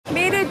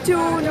it to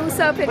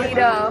Nusa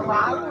Penida.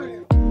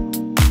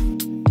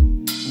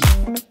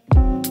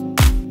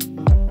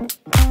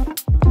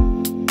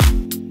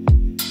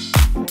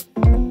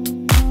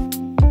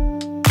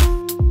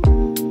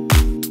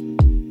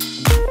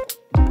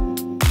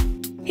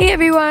 Hey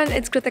everyone,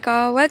 it's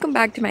Kritika. Welcome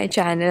back to my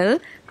channel.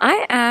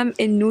 I am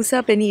in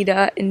Nusa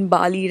Penida in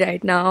Bali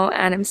right now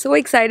and I'm so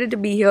excited to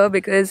be here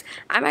because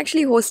I'm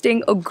actually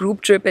hosting a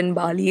group trip in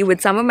Bali with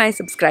some of my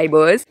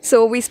subscribers.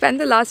 So we spent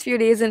the last few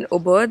days in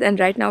Ubud and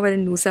right now we're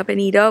in Nusa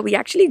Penida. We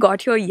actually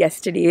got here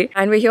yesterday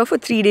and we're here for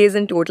 3 days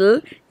in total.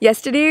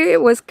 Yesterday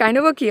was kind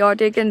of a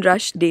chaotic and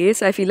rushed day,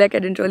 so I feel like I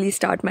didn't really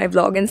start my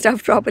vlog and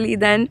stuff properly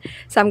then.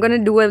 So I'm gonna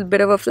do a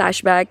bit of a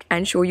flashback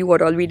and show you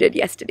what all we did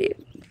yesterday.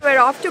 We're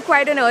off to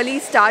quite an early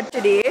start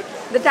today.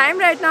 The time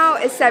right now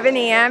is 7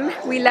 AM.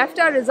 We left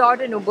our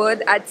resort in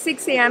Ubud at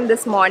 6 AM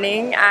this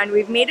morning and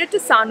we've made it to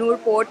Sanur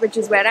port, which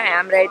is where I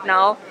am right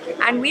now.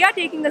 And we are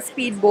taking a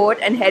speedboat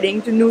and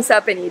heading to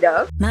Nusa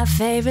Penida. My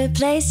favorite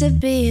place to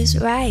be is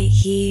right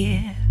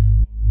here.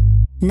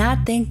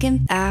 Not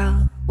thinking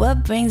about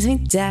what brings me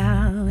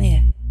down,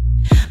 yeah.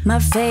 My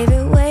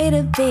favorite way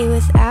to be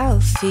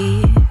without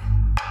fear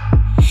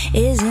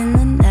is in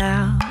the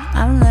now.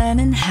 I'm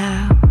learning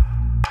how.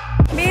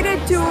 Made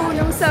it to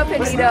Nusa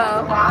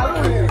Penida.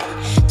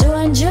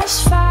 Doing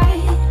just fine,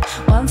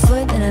 one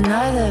foot in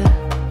another.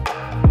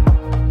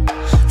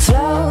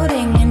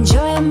 Floating,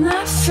 enjoying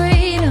my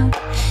freedom,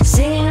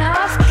 singing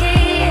off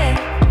key,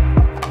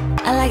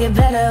 yeah. I like it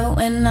better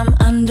when I'm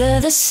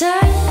under the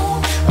sun.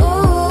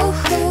 Ooh,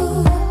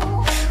 ooh,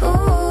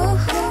 ooh.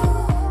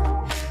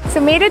 So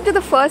made it to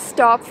the first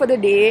stop for the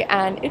day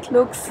and it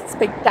looks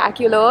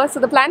spectacular. So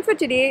the plan for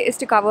today is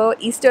to cover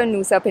eastern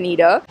Nusa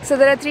Penida. So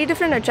there are 3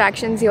 different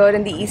attractions here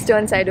in the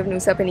eastern side of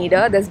Nusa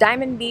Penida. There's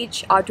Diamond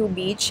Beach, R2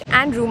 Beach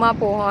and Rumah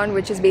Pohon,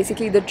 which is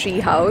basically the tree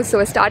house. So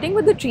we're starting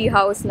with the tree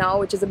house now,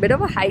 which is a bit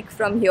of a hike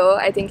from here.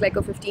 I think like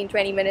a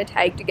 15-20 minute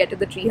hike to get to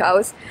the tree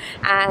house.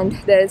 And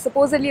there's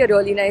supposedly a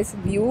really nice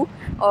view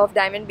of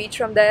Diamond Beach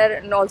from there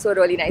and also a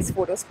really nice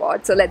photo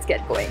spot. So let's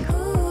get going.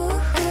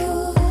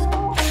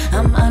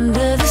 I'm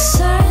under the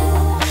sun.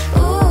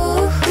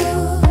 Ooh,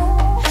 ooh,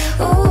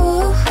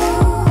 ooh,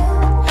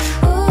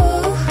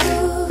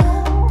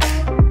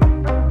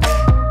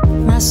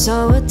 ooh. My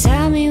soul will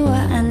tell me what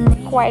I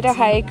need. Quite a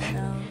hike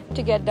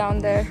to get down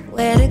there.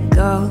 Where to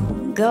go,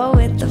 go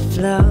with the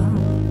flow.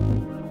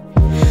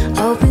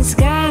 Open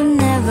sky,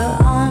 never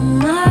on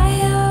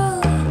my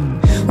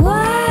own.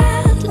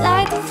 Wild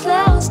like the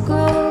flowers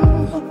grow.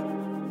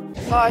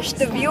 Gosh,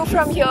 the view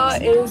from here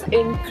is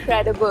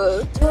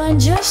incredible. Doing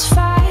just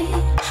fine,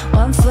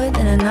 one foot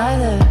in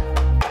another.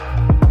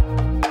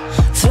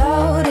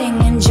 Floating,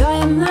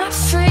 enjoying my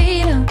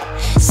freedom,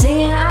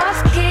 singing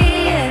off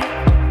key, yeah.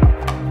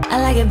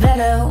 I like it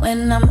better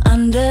when I'm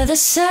under the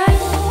sun.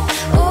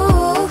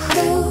 Ooh,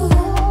 ooh,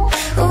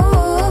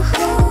 ooh,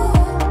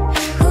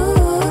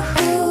 ooh,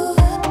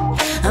 ooh.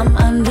 I'm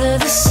under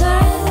the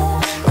sun.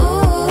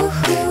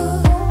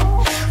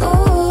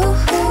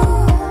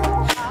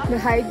 The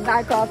hike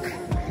back up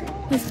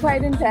is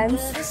quite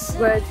intense,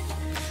 but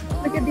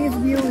look at these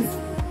views.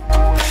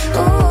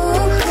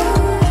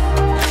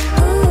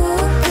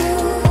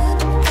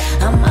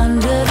 I'm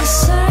under the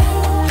sun.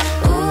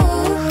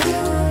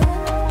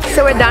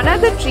 So we're done at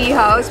the tree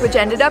house, which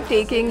ended up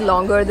taking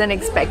longer than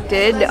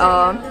expected.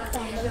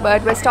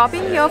 But we're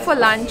stopping here for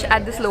lunch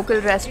at this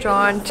local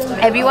restaurant.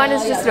 Everyone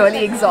is just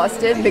really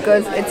exhausted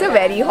because it's a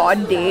very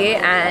hot day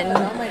and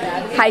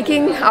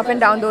hiking up and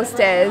down those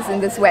stairs in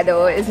this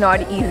weather is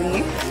not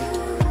easy.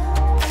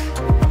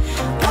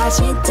 Watch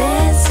me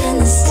dance in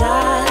the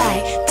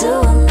starlight,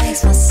 do what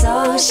makes my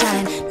soul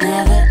shine.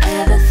 Never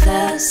ever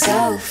felt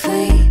so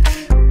free.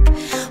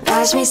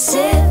 Watch me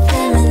sip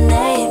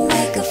lemonade,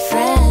 make a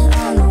friend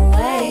on the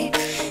way.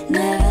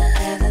 Never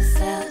ever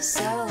felt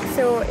so free.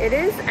 So it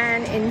is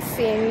an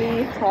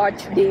insanely hot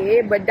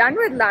day, but done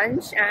with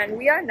lunch and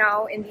we are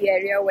now in the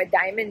area where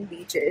Diamond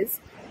Beach is.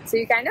 So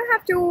you kind of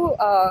have to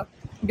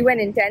do an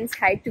intense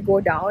hike to go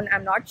down.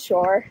 I'm not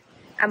sure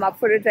I'm up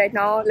for it right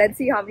now. Let's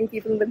see how many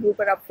people in the group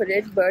are up for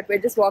it, but we're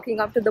just walking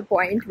up to the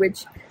point,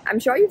 which I'm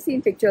sure you've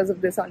seen pictures of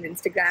this on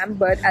Instagram,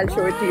 but I'll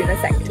show it to you in a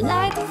second.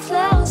 Like the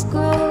flowers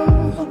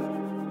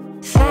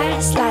grow,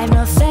 fast like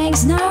no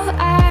thanks, no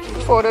I.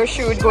 Photo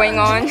shoot going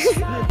on.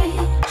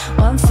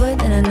 One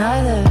foot in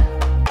another.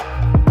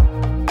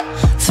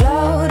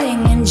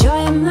 Floating,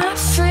 enjoying my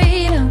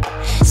freedom,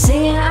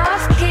 singing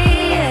off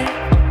key, yeah.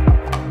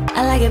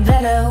 I like it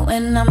better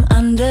when I'm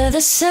under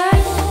the sun.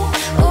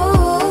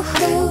 Ooh,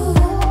 ooh,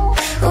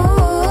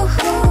 ooh.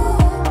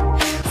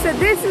 So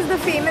this is the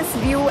famous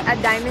view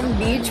at Diamond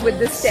Beach with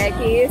the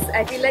staircase.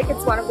 I feel like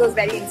it's one of those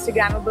very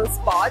Instagrammable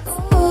spots.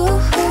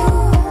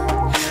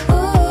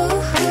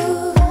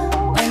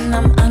 When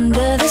I'm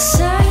under the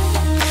sun.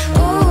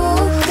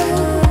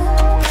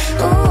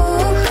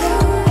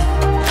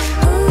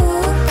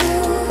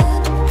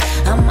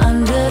 I'm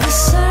under the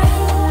sun.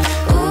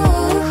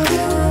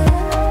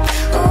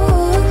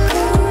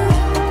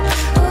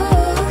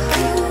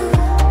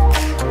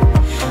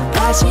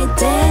 Watch me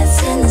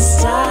dance in the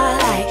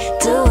starlight,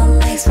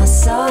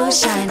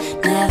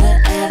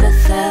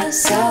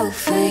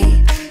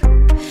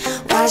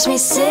 Watch me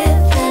sip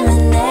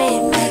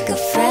lemonade, make a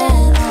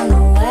friend on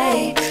the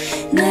way.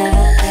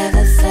 Never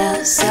ever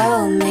felt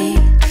so me.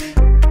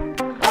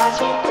 Watch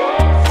me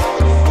dance at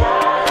the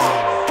stars.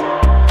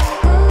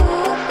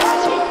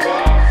 Watch me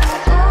dance.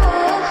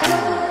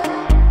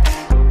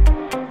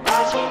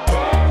 Watch me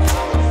dance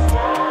at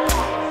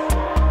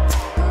the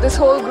stars. This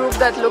whole group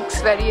that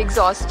looks very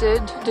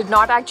exhausted did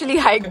not actually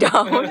hike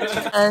down.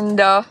 And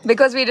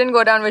because we didn't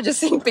go down, we're just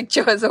seeing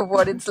pictures of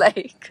what it's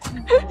like.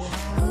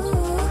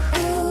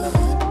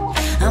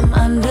 I'm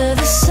under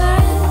the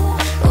sun.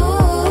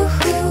 Ooh,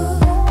 ooh,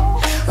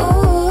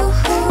 ooh,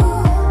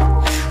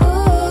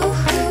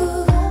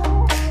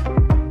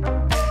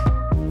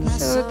 ooh.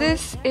 So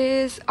this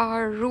is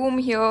our room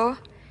here.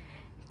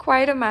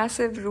 Quite a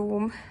massive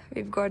room.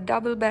 We've got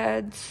double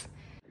beds.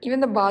 Even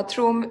the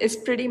bathroom is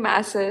pretty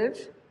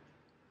massive.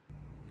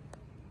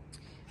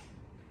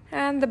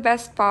 And the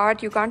best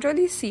part, you can't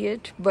really see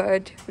it,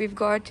 but we've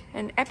got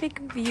an epic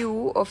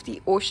view of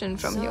the ocean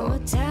from here. So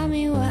tell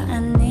me what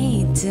I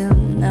need to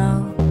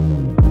know.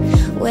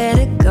 Where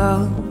to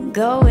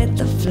go with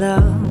the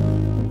flow.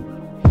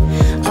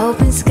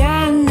 Open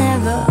sky,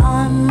 never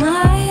on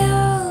my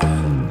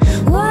own.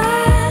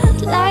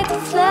 Wild like the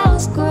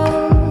flowers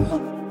grow.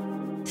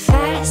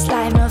 Fast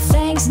like no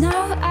thanks, no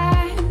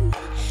I'm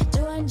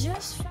doing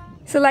just fine.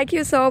 So like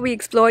you saw, we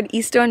explored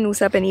eastern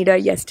Nusa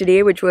Penida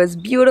yesterday, which was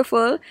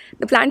beautiful.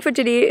 The plan for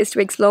today is to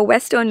explore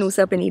western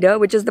Nusa Penida,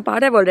 which is the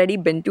part I've already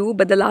been to.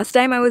 But the last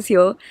time I was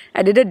here,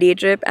 I did a day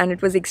trip and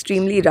it was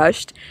extremely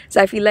rushed.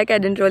 So I feel like I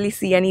didn't really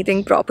see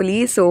anything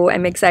properly. So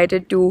I'm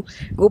excited to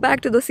go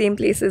back to the same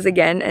places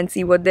again and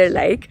see what they're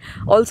like.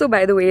 Also,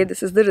 by the way,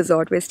 this is the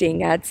resort we're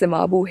staying at,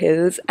 Simabu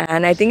Hills.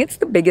 And I think it's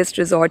the biggest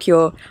resort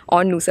here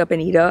on Nusa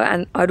Penida.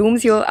 And our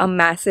rooms here are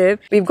massive.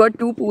 We've got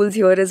 2 pools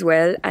here as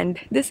well. And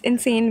this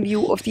insane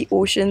view of the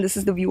ocean, this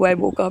is the view I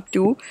woke up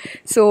to.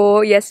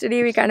 So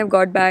yesterday we kind of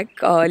got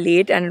back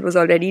late and it was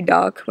already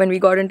dark when we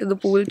got into the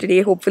pool.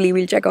 Today hopefully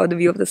we'll check out the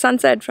view of the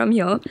sunset from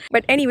here.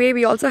 But anyway,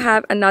 we also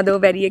have another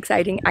very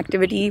exciting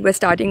activity we're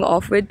starting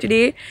off with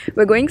today.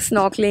 We're going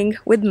snorkeling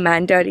with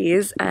manta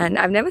rays, and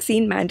I've never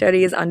seen manta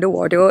rays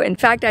underwater. In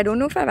fact, I don't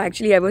know if I've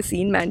actually ever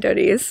seen manta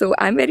rays, so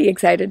I'm very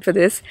excited for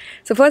this.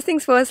 So first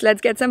things first,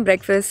 let's get some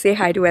breakfast, say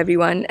hi to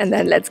everyone, and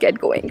then let's get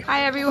going.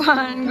 Hi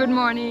everyone, good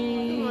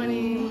morning. Good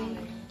morning.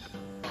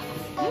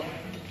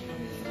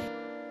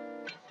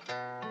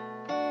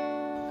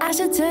 I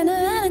should turn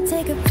around and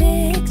take a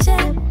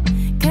picture.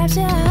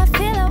 Capture how I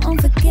feel, I won't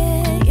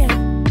forget, yeah.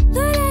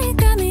 Lord, you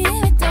got me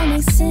here, it don't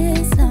make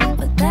sense, no.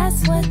 But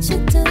that's what you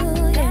do,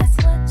 yeah.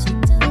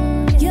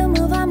 You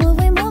move, I move,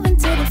 we move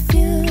into the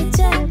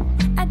future.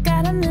 I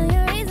got a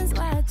million reasons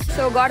why I choose.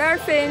 So got our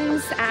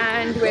fins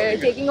and we're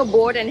taking a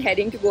boat and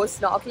heading to go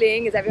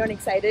snorkeling. Is everyone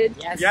excited?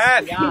 Yes.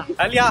 Yeah.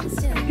 Hell yeah.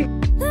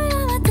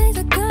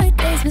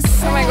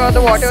 Oh my god,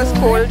 the water is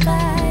cold.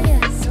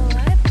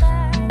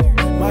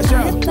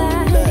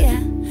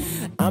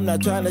 I'm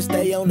not trying to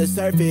stay on the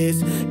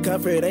surface.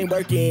 Comfort ain't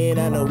working,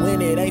 I know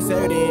when it ain't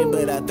certain.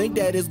 But I think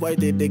that it's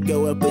worth it to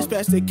go and push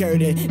past the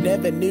curtain.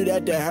 Never knew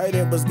that the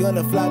hurting was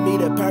gonna fly me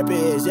to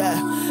purpose,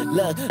 yeah.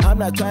 Look, I'm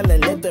not trying to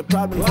let the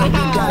problems take me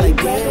down like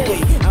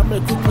gravity. I'm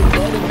gonna quickly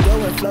let them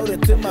go and float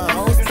into my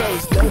own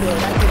space. Know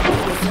that I can do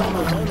this on my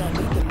own, I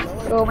need the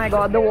Lord. Oh my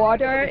god, the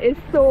water is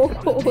so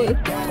cold. I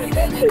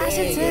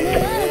should turn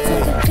around and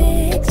take a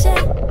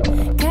picture.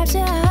 Capture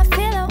how I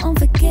feel, I won't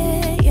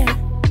forget, yeah.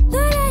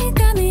 Lord, you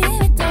got me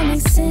here, it don't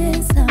make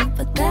sense, no.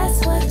 But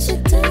that's what you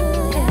do,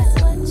 yeah.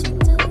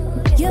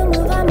 You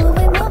move, I move,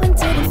 we move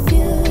into the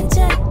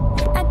future.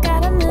 I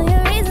got a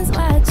million reasons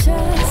why I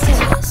trust you.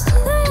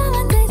 Lord, all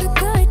my days are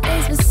good,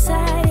 days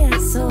beside you.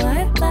 So I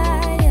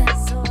abide, yeah.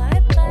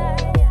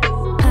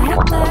 I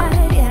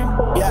abide, yeah.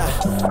 Yeah,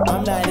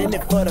 I'm not in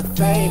it for the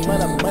fame or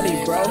the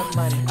money, bro.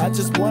 I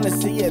just wanna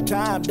see a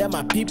time that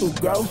my people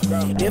grow.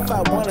 If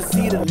I wanna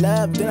see the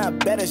love, then I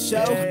better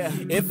show.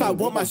 If I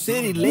want my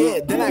city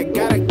lit, then I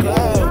gotta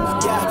glow.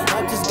 Yeah,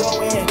 I'm just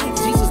going.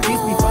 Jesus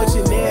keeps me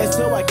functioning,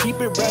 so I keep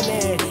it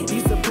running. He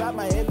supplied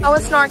my every. How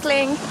was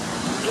snorkeling?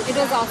 It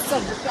was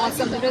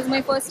awesome. It was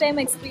my first time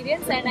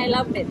experience and I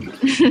loved it.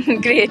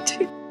 Great.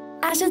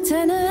 I should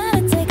turn around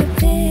and take a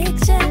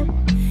picture.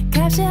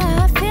 Capture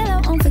how I feel,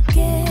 I won't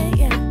forget,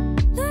 yeah.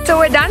 So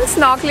we're done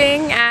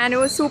snorkeling and it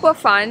was super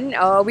fun.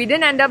 We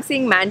didn't end up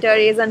seeing manta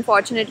rays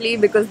unfortunately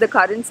because the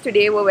currents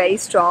today were very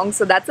strong,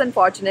 so that's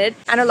unfortunate.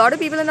 And a lot of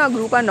people in our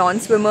group are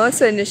non-swimmers,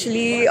 so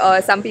initially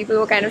some people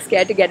were kind of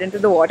scared to get into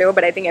the water,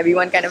 but I think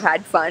everyone kind of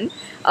had fun.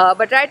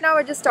 But right now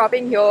we're just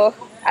stopping here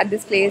at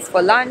this place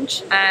for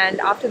lunch, and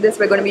after this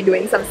we're going to be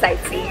doing some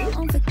sightseeing.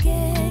 Won't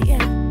forget,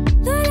 yeah.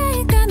 Lord,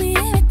 you got me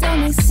here, it don't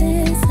make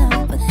sense,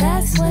 no. But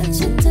that's what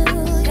you do,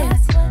 yeah.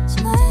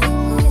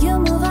 You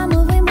move, I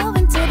move, we move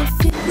into the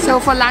future. So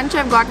for lunch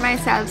I've got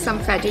myself some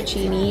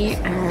fettuccine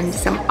and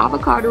some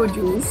avocado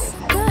juice.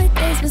 Good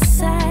days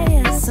beside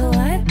you, so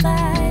I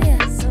abide,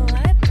 yeah.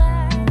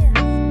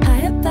 I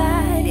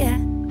abide, yeah.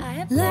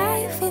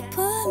 Life will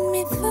put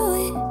me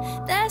through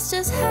it, that's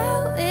just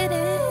how it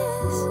is.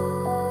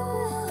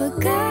 But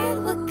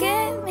God will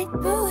get me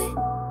through it.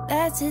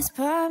 his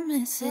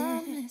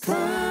promises. Every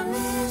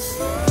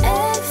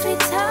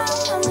time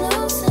I'm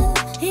losing,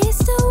 he's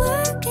still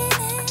working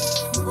it.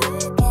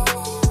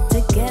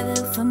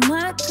 Together for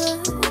my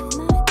good,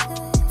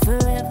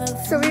 forever.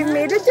 So we've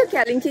made it to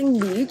Kelingking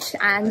Beach,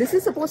 and this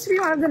is supposed to be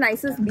one of the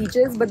nicest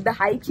beaches, but the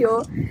hike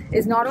here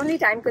is not only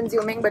time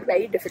consuming but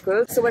very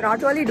difficult. So we're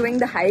not really doing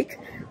the hike,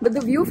 but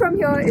the view from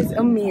here is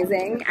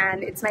amazing,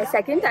 and it's my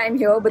second time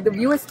here, but the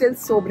view is still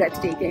so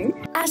breathtaking.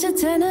 I should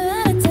turn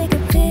around and take a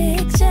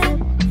picture,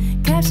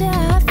 capture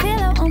how I feel,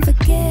 I won't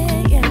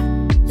forget, yeah.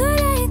 The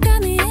way you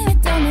got me in,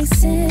 it don't make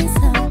sense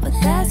now, but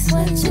that's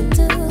what you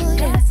do,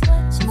 yeah.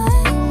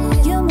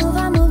 You move,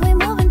 I move, we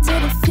move into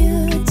the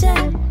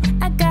future.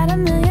 I got a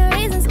million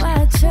reasons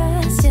why I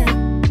trust you.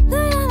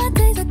 But all my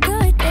days are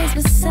good days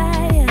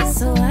beside you,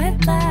 so I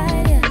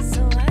abide, yeah.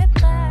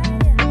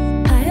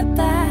 I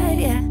abide,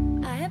 yeah.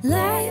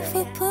 Life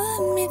will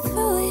put me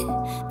through it,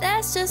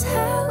 that's just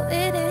how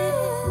it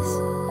is.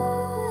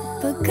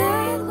 But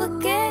God will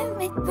get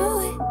me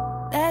through it,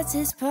 that's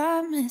his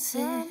promises.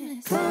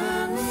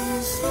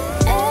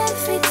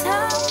 Every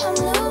time I'm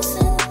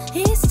losing,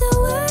 he's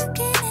still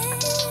working it.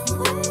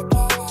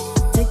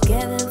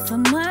 Together for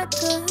my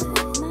good,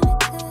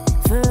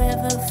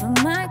 forever for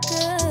my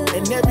good.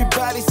 And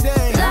everybody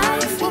say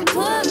Life will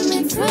put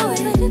me through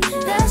it,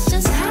 that's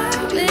just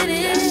how it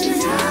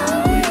is.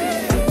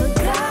 But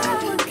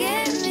God will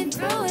get me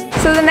through it.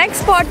 So the next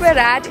spot we're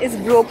at is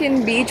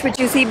Broken Beach, which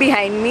you see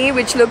behind me,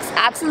 which looks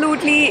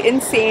absolutely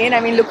insane. I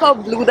mean, look how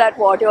blue that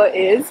water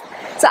is.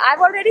 So I've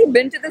already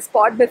been to this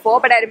spot before,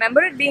 but I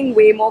remember it being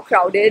way more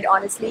crowded,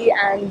 honestly.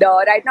 And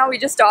right now we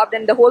just stopped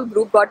and the whole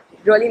group got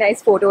really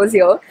nice photos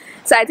here.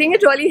 So I think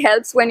it really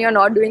helps when you're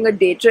not doing a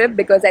day trip,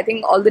 because I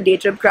think all the day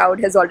trip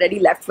crowd has already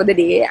left for the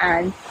day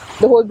and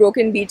the whole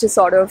Broken Beach is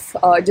sort of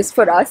just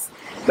for us.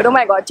 But oh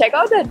my god, check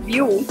out that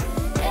view.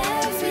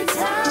 Every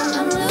time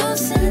I'm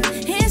losing,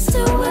 he's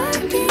still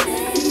working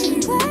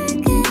it.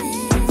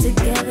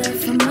 Together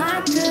for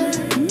my good,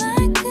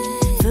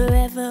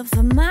 forever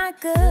for my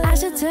good. I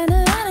should turn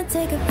around and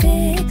take a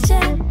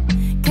picture,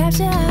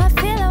 capture how I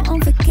feel, I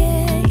won't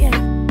forget, yeah.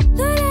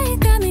 The way you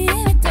got me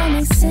in, it don't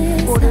make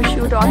sense. Photo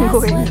shoot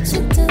ongoing. That's what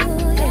you do,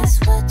 that's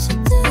what you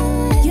do.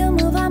 You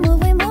move, I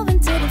move, we move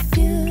into the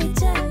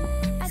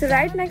future. So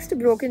right next to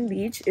Broken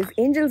Beach is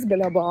Angel's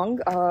Billabong,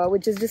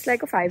 which is just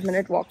like a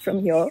 5-minute walk from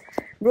here.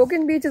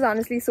 Broken Beach is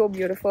honestly so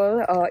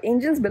beautiful.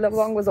 Angel's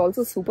Billabong was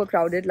also super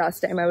crowded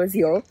last time I was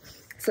here.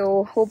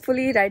 So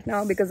hopefully right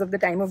now, because of the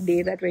time of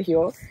day that we're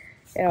here,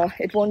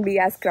 it won't be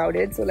as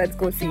crowded. So let's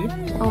go see.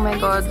 Oh my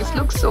god, this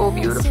looks so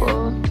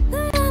beautiful.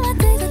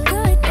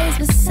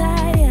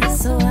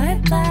 So I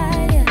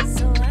abide,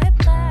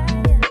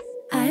 yeah.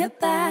 I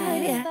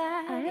abide, yeah.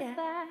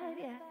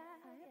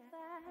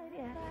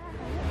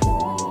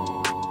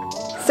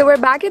 So we're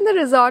back in the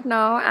resort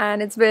now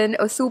and it's been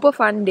a super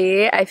fun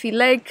day. I feel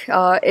like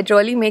it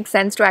really makes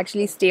sense to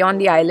actually stay on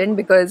the island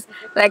because,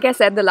 like I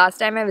said, the last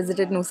time I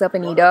visited Nusa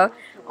Penida,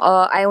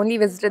 I only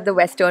visited the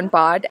western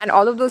part and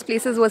all of those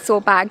places were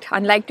so packed,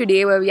 unlike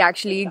today where we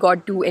actually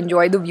got to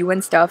enjoy the view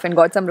and stuff and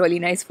got some really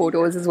nice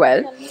photos as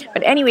well.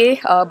 But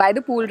anyway, by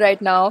the pool right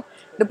now,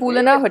 the pool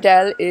in our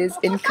hotel is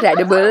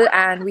incredible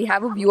and we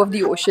have a view of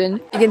the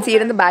ocean. You can see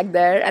it in the back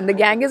there and the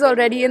gang is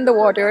already in the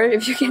water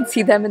if you can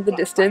see them in the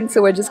distance.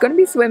 So we're just going to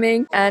be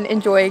swimming and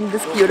enjoying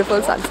this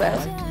beautiful sunset.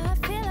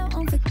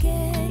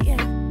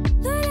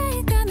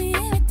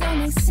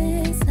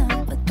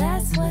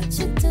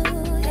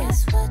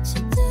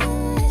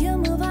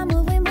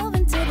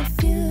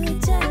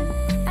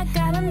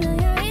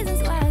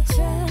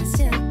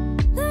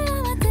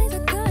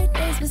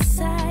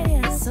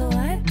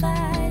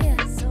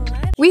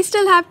 We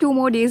still have 2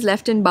 more days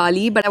left in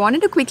Bali, but I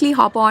wanted to quickly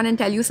hop on and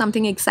tell you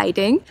something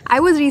exciting. I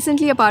was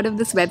recently a part of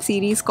this web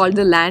series called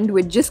The Land,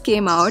 which just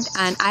came out,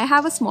 and I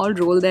have a small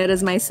role there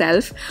as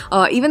myself.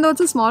 Even though it's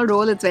a small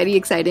role, it's very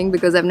exciting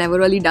because I've never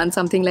really done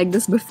something like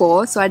this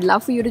before, so I'd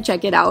love for you to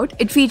check it out.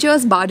 It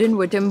features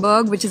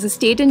Baden-Württemberg, which is a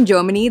state in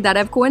Germany that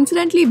I've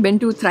coincidentally been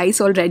to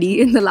thrice already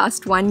in the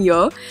last 1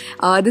 year.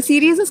 The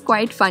series is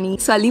quite funny,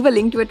 so I'll leave a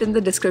link to it in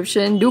the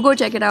description. Do go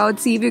check it out,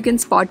 see if you can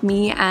spot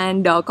me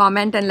and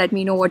comment and let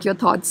me know what your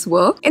thoughts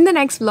were. In the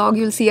next vlog,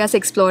 you'll see us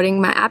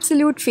exploring my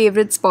absolute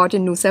favorite spot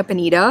in Nusa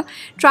Penida,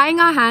 trying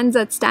our hands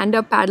at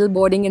stand-up paddle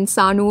boarding in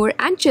Sanur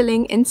and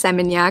chilling in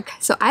Seminyak.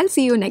 So I'll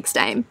see you next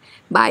time.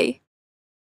 Bye.